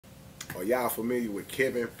Are y'all familiar with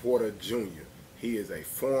Kevin Porter Jr.? He is a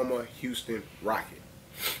former Houston Rocket.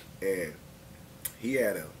 And he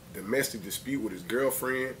had a domestic dispute with his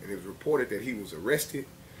girlfriend, and it was reported that he was arrested,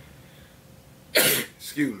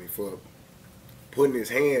 excuse me, for putting his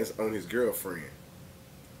hands on his girlfriend,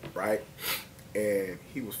 right? And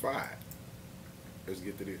he was fired. Let's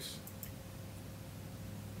get to this.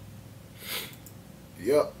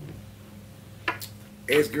 Yup.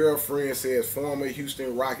 Ex-girlfriend says former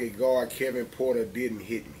Houston Rocket guard Kevin Porter didn't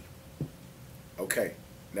hit me. Okay,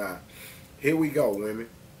 now, here we go, women.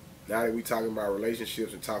 Now that we're talking about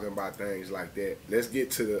relationships and talking about things like that, let's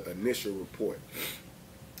get to the initial report.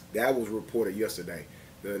 That was reported yesterday.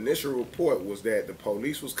 The initial report was that the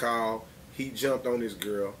police was called. He jumped on this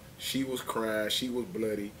girl. She was crying. She was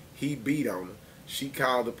bloody. He beat on her. She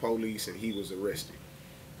called the police and he was arrested.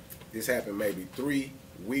 This happened maybe 3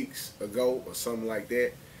 weeks ago or something like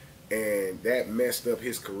that. And that messed up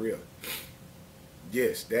his career.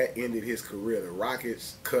 Yes, that ended his career. The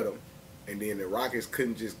Rockets cut him. And then the Rockets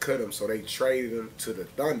couldn't just cut him, so they traded him to the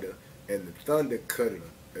Thunder. And the Thunder cut him.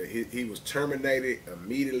 He was terminated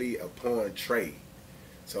immediately upon trade.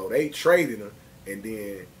 So they traded him, and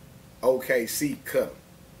then OKC cut him,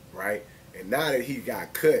 right? And now that he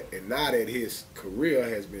got cut, and now that his career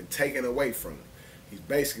has been taken away from him, he's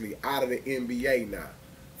basically out of the NBA now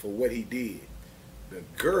for what he did. The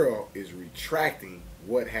girl is retracting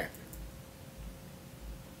what happened.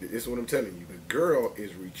 This is what I'm telling you. The girl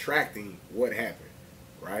is retracting what happened,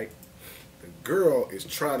 right? The girl is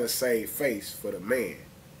trying to save face for the man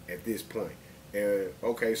at this point. And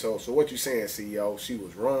okay, so what you saying, CEO? She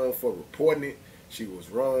was wrong for reporting it. She was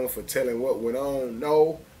wrong for telling what went on.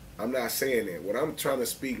 No, I'm not saying that. What I'm trying to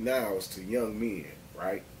speak now is to young men,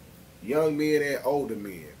 right? Young men and older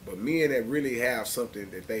men, but men that really have something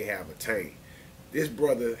that they have attained. This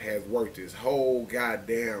brother has worked his whole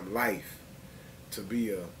goddamn life to be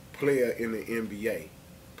a player in the NBA.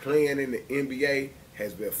 Playing in the NBA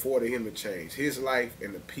has been afforded him to change his life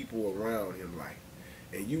and the people around him life.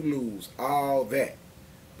 And you lose all that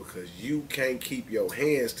because you can't keep your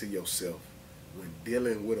hands to yourself when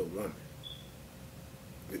dealing with a woman.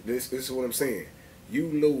 This is what I'm saying. You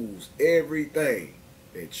lose everything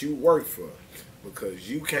that you work for because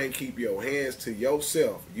you can't keep your hands to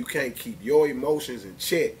yourself. You can't keep your emotions in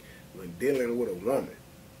check when dealing with a woman.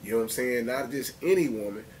 You know what I'm saying? Not just any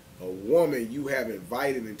woman, a woman you have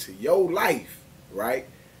invited into your life, right?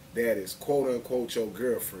 That is quote unquote your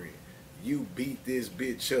girlfriend. You beat this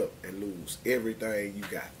bitch up and lose everything you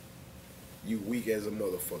got. You weak as a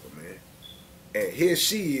motherfucker, man. And here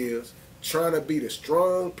she is trying to be the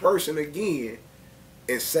strong person again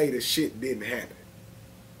and say the shit didn't happen.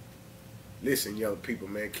 Listen, young people,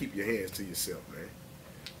 man, keep your hands to yourself, man.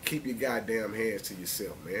 Keep your goddamn hands to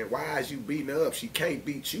yourself, man. Why is you beating her up? She can't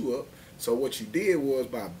beat you up. So what you did was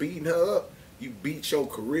by beating her up, you beat your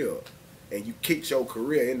career up. And you kicked your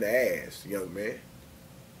career in the ass, young man.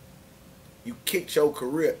 You kicked your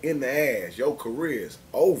career in the ass. Your career is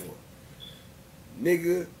over.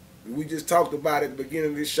 Nigga, we just talked about at the beginning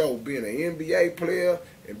of this show, being an NBA player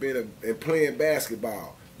and playing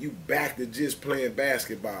basketball. You back to just playing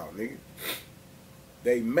basketball, nigga.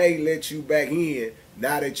 They may let you back in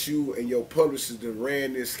now that you and your publicist done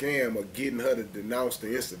ran this scam of getting her to denounce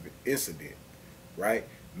the incident, right?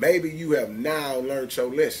 Maybe you have now learned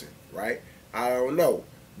your lesson, right? I don't know,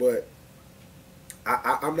 but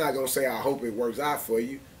I'm not going to say I hope it works out for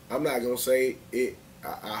you. I'm not going to say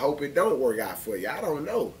I hope it don't work out for you. I don't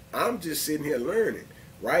know. I'm just sitting here learning,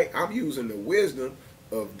 right? I'm using the wisdom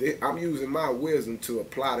of this. I'm using my wisdom to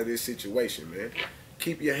apply to this situation, man.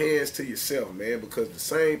 Keep your hands to yourself, man, because the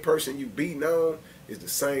same person you beating on is the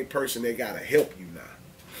same person that got to help you now.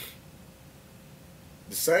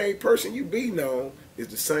 The same person you beating on is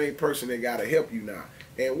the same person that got to help you now.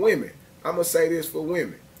 And women, I'm going to say this for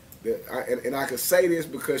women. And I can say this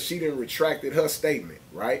because she done retracted her statement,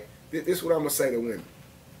 right? This is what I'm going to say to women.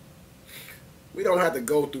 We don't have to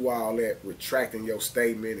go through all that retracting your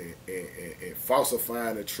statement and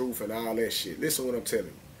falsifying the truth and all that shit. Listen to what I'm telling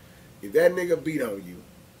you. If that nigga beat on you,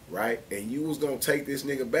 right, and you was going to take this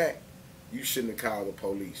nigga back, you shouldn't have called the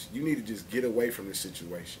police. You need to just get away from this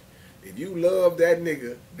situation. If you love that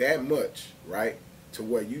nigga that much, right, to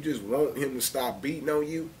where you just want him to stop beating on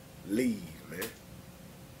you, leave, man.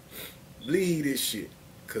 Leave this shit.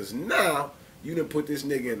 Because now you done put this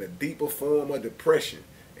nigga in a deeper form of depression.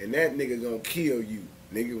 And that nigga gonna kill you.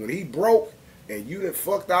 Nigga, when he broke and you done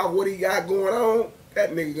fucked off what he got going on,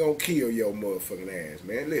 that nigga gonna kill your motherfucking ass,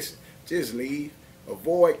 man. Listen, just leave.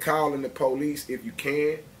 Avoid calling the police if you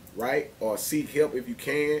can, right? Or seek help if you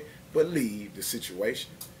can. But leave the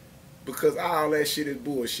situation. because all that shit is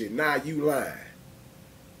bullshit. Now you lying.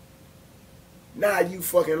 Now you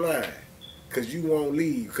fucking lying. Because you won't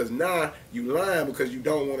leave. Because now you lying because you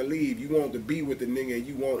don't want to leave. You want to be with the nigga and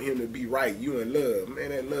you want him to be right. You in love. Man,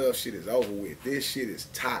 that love shit is over with. This shit is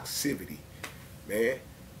toxicity, man.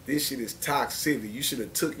 This shit is toxicity. You should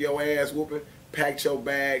have took your ass whooping, packed your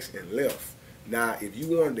bags, and left. Now, if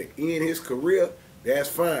you wanted to end his career, that's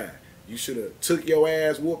fine. You should have took your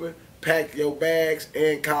ass whooping, packed your bags,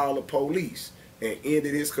 and called the police and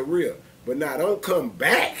ended his career. But now, don't come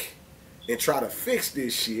back and try to fix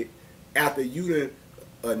this shit after you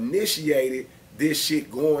done initiated this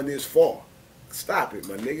shit going this far. Stop it,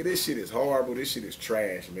 my nigga. This shit is horrible. This shit is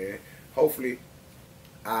trash, man. Hopefully,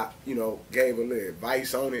 I, gave a little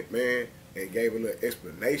advice on it, man, and gave a little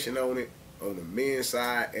explanation on it, on the men's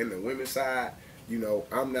side and the women's side.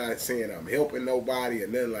 I'm not saying I'm helping nobody or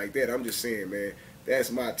nothing like that. I'm just saying, man,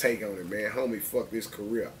 that's my take on it, man. Homie fucked this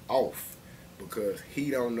career off because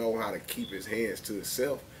he don't know how to keep his hands to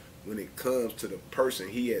himself when it comes to the person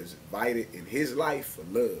he has invited in his life for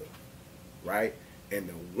love, right? And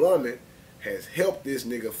the woman has helped this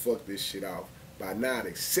nigga fuck this shit off by not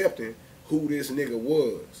accepting who this nigga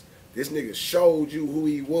was. This nigga showed you who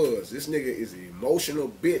he was. This nigga is an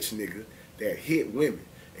emotional bitch nigga that hit women.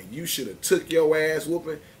 And you should have took your ass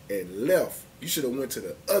whooping and left. You should have went to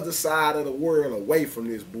the other side of the world away from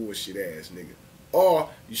this bullshit ass nigga. Or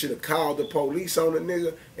you should have called the police on the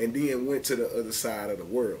nigga and then went to the other side of the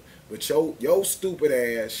world. But your stupid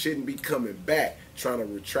ass shouldn't be coming back trying to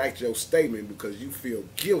retract your statement because you feel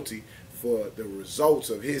guilty for the results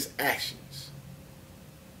of his actions.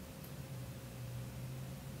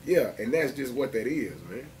 Yeah, and that's just what that is,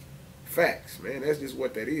 man. Facts, man. That's just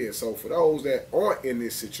what that is. So for those that aren't in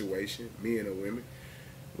this situation, men or women,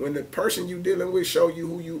 when the person you dealing with show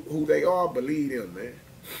you who they are, believe them, man.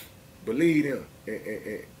 Believe them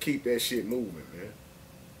and keep that shit moving, man.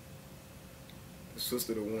 The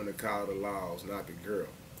sister the one that called the laws, not the girl.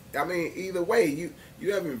 I mean, either way,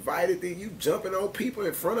 you have invited them, you jumping on people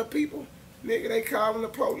in front of people, nigga, they calling the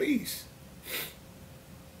police.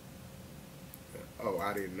 Oh,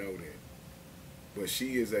 I didn't know that. But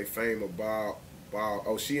she is a famous ball.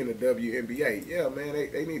 Oh, she in the WNBA. Yeah, man,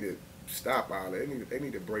 they need to stop all that. They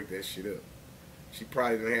need to break that shit up. She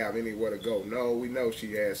probably didn't have anywhere to go. No, we know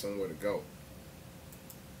she had somewhere to go.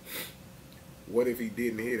 What if he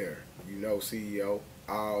didn't hit her? CEO,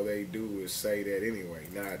 all they do is say that anyway.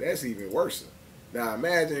 Now, that's even worse. Now,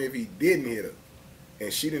 imagine if he didn't hit her.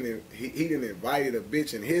 And he didn't invited a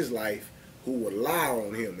bitch in his life who would lie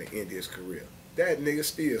on him to end his career. That nigga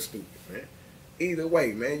still stupid, man. Either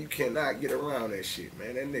way, man, you cannot get around that shit,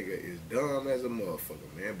 man. That nigga is dumb as a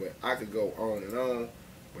motherfucker, man. But I could go on and on,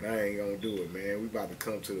 but I ain't gonna do it, man. We about to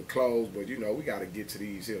come to the close, but we gotta get to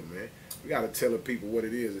these here, man. We gotta tell the people what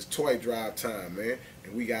it is. It's toy drive time, man,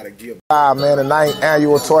 and we gotta give. Man, the 9th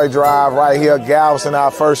annual toy drive right here, Galveston,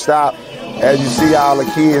 our first stop. As you see, all the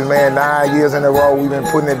kids, man, 9 years in a row, we've been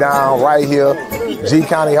putting it down right here. G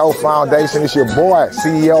County Hope Foundation. It's your boy,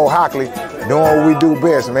 CEO Hockley, doing what we do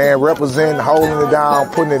best, man. Representing, holding it down,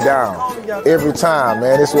 putting it down. Every time,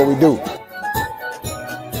 man. That's what we do.